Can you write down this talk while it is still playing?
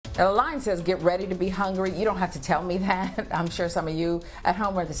And the line says, get ready to be hungry. You don't have to tell me that. I'm sure some of you at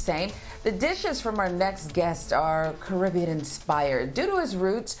home are the same. The dishes from our next guest are Caribbean inspired due to his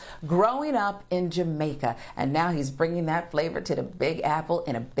roots growing up in Jamaica. And now he's bringing that flavor to the Big Apple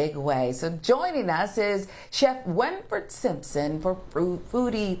in a big way. So joining us is Chef Wenford Simpson for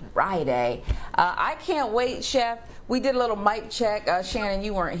Foodie Friday. I can't wait, Chef. We did a little mic check. Shannon,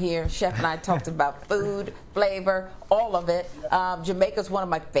 you weren't here. Chef and I talked about food, flavor, all of it. Jamaica's one of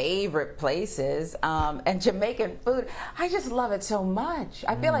my favorite places. And Jamaican food, I just love it so much.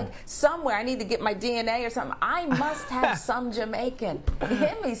 I feel like somewhere I need to get my DNA or something. I must have some Jamaican.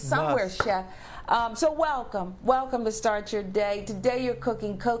 Hit me somewhere, Chef. So welcome. Welcome to start your day. Today you're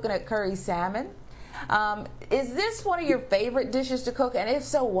cooking coconut curry salmon. Is this one of your favorite dishes to cook? And if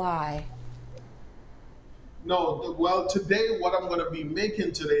so, why? No, well, today what I'm going to be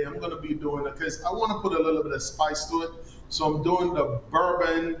making today, I'm going to be doing it because I want to put a little bit of spice to it. So I'm doing the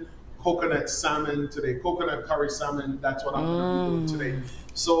bourbon coconut salmon today, coconut curry salmon. That's what I'm going to be doing today.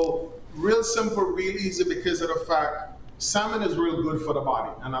 So real simple, real easy because of the fact salmon is real good for the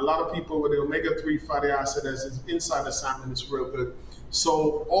body. And a lot of people with the omega-3 fatty acid as is inside the salmon is real good.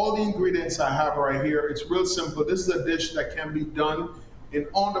 So all the ingredients I have right here, it's real simple. This is a dish that can be done in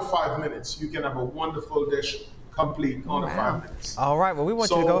under 5 minutes. You can have a wonderful dish complete under 5 minutes. All right, well, we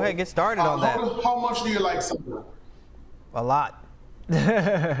want you to go ahead and get started on that. How much do you like salmon? A lot.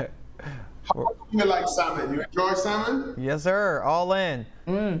 How much do you like salmon? You enjoy salmon? Yes, sir. All in.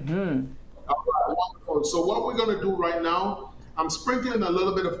 All right, wonderful. So what we're going to do right now, I'm sprinkling a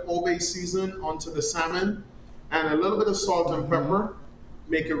little bit of Obe season onto the salmon and a little bit of salt and pepper.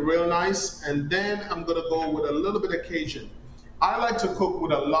 Make it real nice. And then I'm going to go with a little bit of Cajun. I like to cook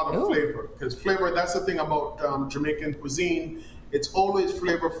with a lot of flavor because flavor, that's the thing about Jamaican cuisine. It's always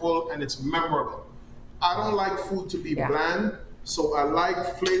flavorful and it's memorable. I don't like food to be bland, so I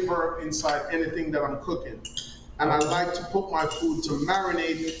like flavor inside anything that I'm cooking. And I like to put my food to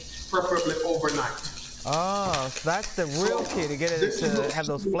marinate, preferably overnight. Oh, so that's the real key to get it to have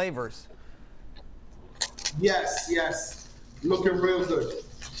those flavors. Yes, yes. Looking real good.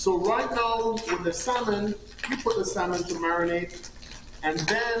 So right now with the salmon, you put the salmon to marinate. And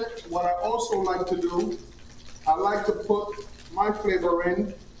then what I also like to do, I like to put my flavor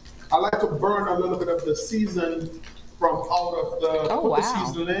in. I like to burn a little bit of the season from out of the, the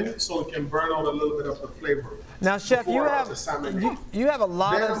seasoning in so it can burn out a little bit of the flavor. Now, Chef, you have a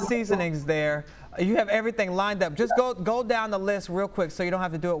lot of seasonings there. You have everything lined up. Just go down the list real quick so you don't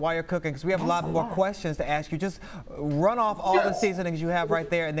have to do it while you're cooking because we have a lot more questions to ask you. Just run off all the seasonings you have right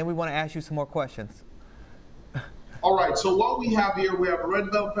there, and then we want to ask you some more questions. All right, so what we have here, we have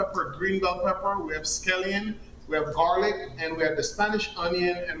red bell pepper, green bell pepper, we have scallion, we have garlic, and we have the Spanish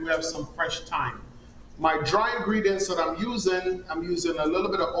onion, and we have some fresh thyme. My dry ingredients that I'm using a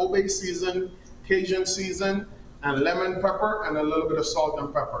little bit of Obe season, Cajun season, and lemon pepper, and a little bit of salt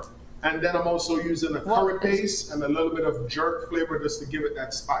and pepper. And then I'm also using a curry paste and a little bit of jerk flavor just to give it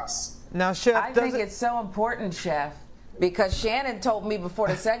that spice. Now, Chef, I think it's so important, Chef, because Shannon told me before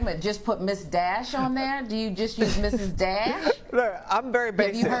the segment, just put Miss Dash on there. Do you just use Mrs. Dash? Look, I'm very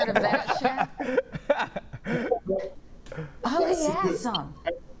basic. Have you heard of that, Chef? Oh, he has some.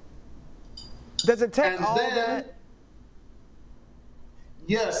 Does it take all that?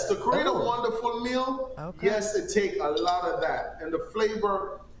 Yes, to create a wonderful meal, yes, it takes a lot of that. And the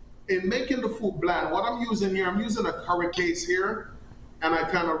flavor, in making the food bland, what I'm using here, I'm using a curry paste here, and I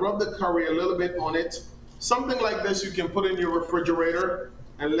kind of rub the curry a little bit on it. Something like this you can put in your refrigerator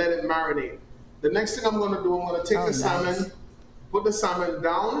and let it marinate. The next thing I'm going to do, I'm going to take the salmon, put the salmon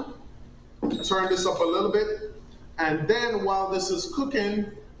down, turn this up a little bit, and then while this is cooking,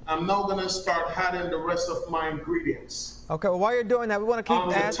 I'm now going to start adding the rest of my ingredients. Okay, well, while you're doing that, we want to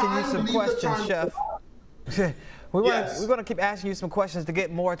keep asking you some questions, Chef. We want to keep asking you some questions to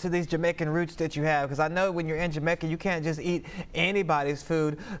get more to these Jamaican roots that you have, because I know when you're in Jamaica, you can't just eat anybody's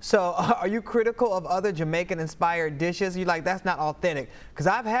food. So are you critical of other Jamaican-inspired dishes? You're like, that's not authentic. Because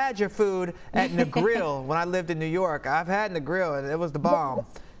I've had your food at Negril when I lived in New York. I've had Negril, and it was the bomb.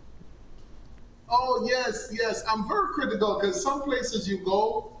 Oh, yes, yes. I'm very critical, because some places you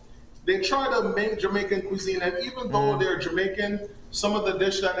go, they try to make Jamaican cuisine, and even though they're Jamaican, some of the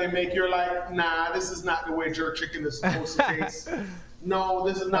dish that they make, you're like, nah, this is not the way jerk chicken is supposed to taste. No,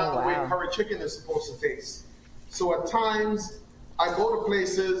 this is not the way curry chicken is supposed to taste. So at times, I go to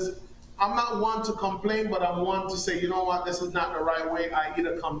places, I'm not one to complain, but I'm one to say, you know what, this is not the right way. I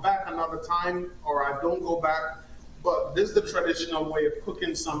either come back another time or I don't go back. But this is the traditional way of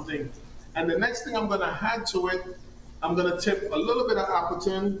cooking something. And the next thing I'm going to add to it, I'm going to tip a little bit of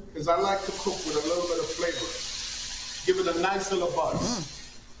Appleton because I like to cook with a little bit of flavor. Give it a nice little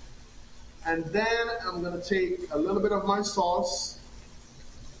buzz. And then I'm going to take a little bit of my sauce.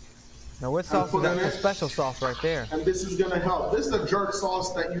 Now, what sauce is that? A special sauce right there. And this is going to help. This is a jerk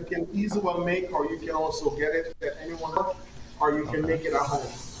sauce that you can easily make, or you can also get it at anyone else, or you can make it at home.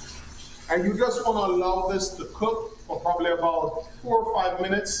 And you just want to allow this to cook for probably about 4 or 5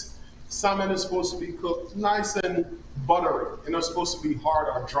 minutes. Salmon is supposed to be cooked nice and buttery. It's not supposed to be hard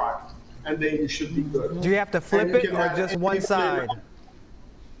or dry. And then you should be good. Do you have to flip it or just one side?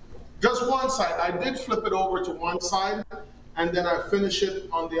 Just one side. I did flip it over to one side, and then I finish it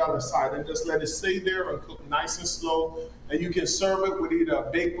on the other side and just let it stay there and cook nice and slow. And you can serve it with either a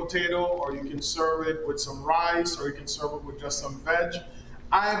baked potato, or you can serve it with some rice, or you can serve it with just some veg.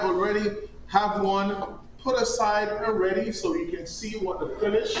 I have already have one put aside and ready so you can see what the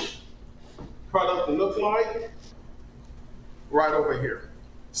finished product look like right over here.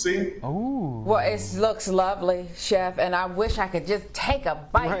 See? Ooh. Well, it looks lovely, Chef, and I wish I could just take a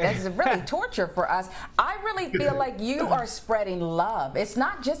bite. Right. This is really torture for us. I really feel like you are spreading love. It's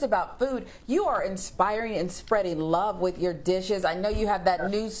not just about food. You are inspiring and spreading love with your dishes. I know you have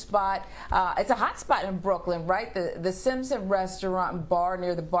that new spot. It's a hot spot in Brooklyn, right? The Simpson restaurant and bar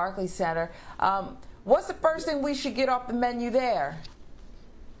near the Barclays Center. What's the first thing we should get off the menu there?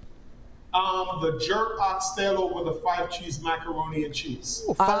 The jerk oxtail over the 5-cheese macaroni and cheese.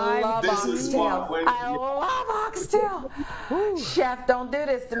 Ooh, I love This oxtail. is what I love oxtail. Chef, don't do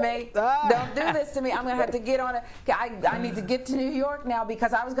this to me. Don't do this to me. I'm going to have to get on it. I need to get to New York now,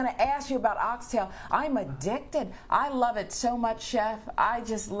 because I was going to ask you about oxtail. I'm addicted. I love it so much, Chef. I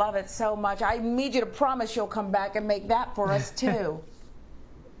just love it so much. I need you to promise you'll come back and make that for us, too.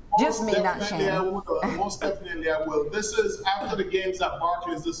 Just me, not Shannon. Most definitely I will. This is after the games at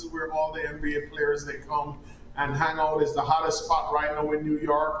Barclays. This is where all the NBA players, they come and hang out. It's the hottest spot right now in New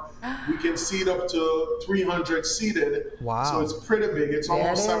York. We can seat up to 300 seated. Wow. So it's pretty big. It's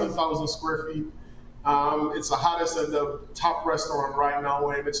almost 7,000 square feet. It's the hottest and the top restaurant right now,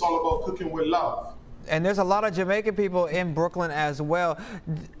 and it's all about cooking with love. And there's a lot of Jamaican people in Brooklyn as well.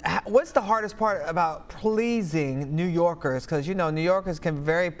 What's the hardest part about pleasing New Yorkers? Because, you know, New Yorkers can be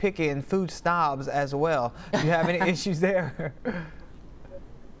very picky and food snobs as well. Do you have any issues there?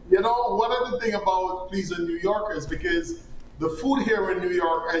 You know, one other thing about pleasing New Yorkers, because the food here in New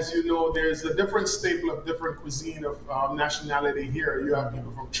York, as you know, there's a different staple of different cuisine of nationality here. You have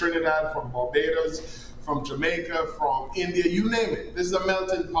people from Trinidad, from Barbados, from Jamaica, from India, you name it. This is a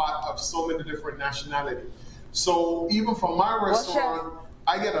melting pot of so many different nationalities. So even from my restaurant,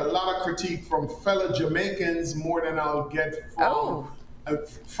 I get a lot of critique from fellow Jamaicans more than I'll get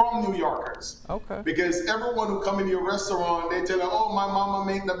from New Yorkers. Okay. Because everyone who come in your restaurant, they tell you, oh, my mama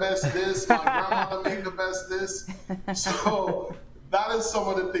make the best this, my grandmother make the best this. So that is some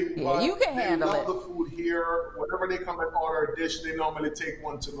of the things. Yeah, you can handle it. They love the food here. Whenever they come and order a dish, they normally take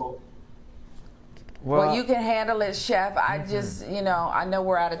one to go. Well, you can handle it, Chef. I just, you know, I know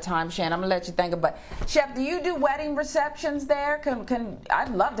we're out of time, Shannon. I'm going to let you think about it. Chef, do you do wedding receptions there? I'd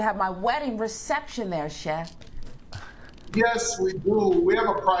love to have my wedding reception there, Chef. Yes, we do. We have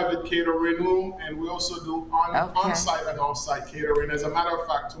a private catering room, and we also do on-site and off-site catering. As a matter of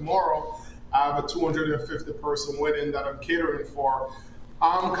fact, tomorrow I have a 250-person wedding that I'm catering for.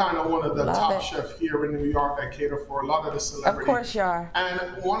 I'm kind of one of the top chefs here in New York that cater for a lot of the celebrities. Of course you are.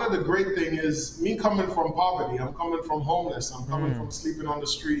 And one of the great things is me coming from poverty. I'm coming from homeless. I'm coming from sleeping on the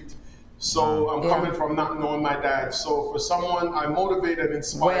street. So I'm coming from not knowing my dad. So for someone, I motivate and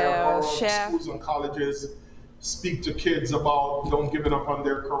inspire all schools and colleges, speak to kids about don't giving up on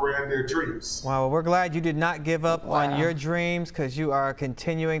their career and their dreams. Wow, well, we're glad you did not give up on your dreams, because you are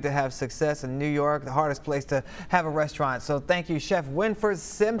continuing to have success in New York, the hardest place to have a restaurant. So thank you, Chef Wenford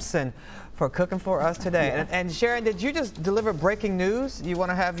Simpson, for cooking for us today. And Sharon, did you just deliver breaking news? You want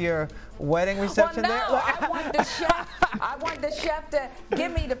to have your wedding reception there? I want the chef to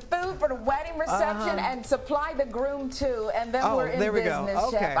give me the food for the wedding reception and supply the groom too, and then we're in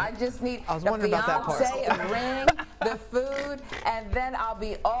business, Chef. I just need the fiance, a ring, the food, and then I'll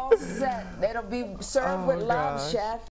be all set. It'll be served with love, Chef.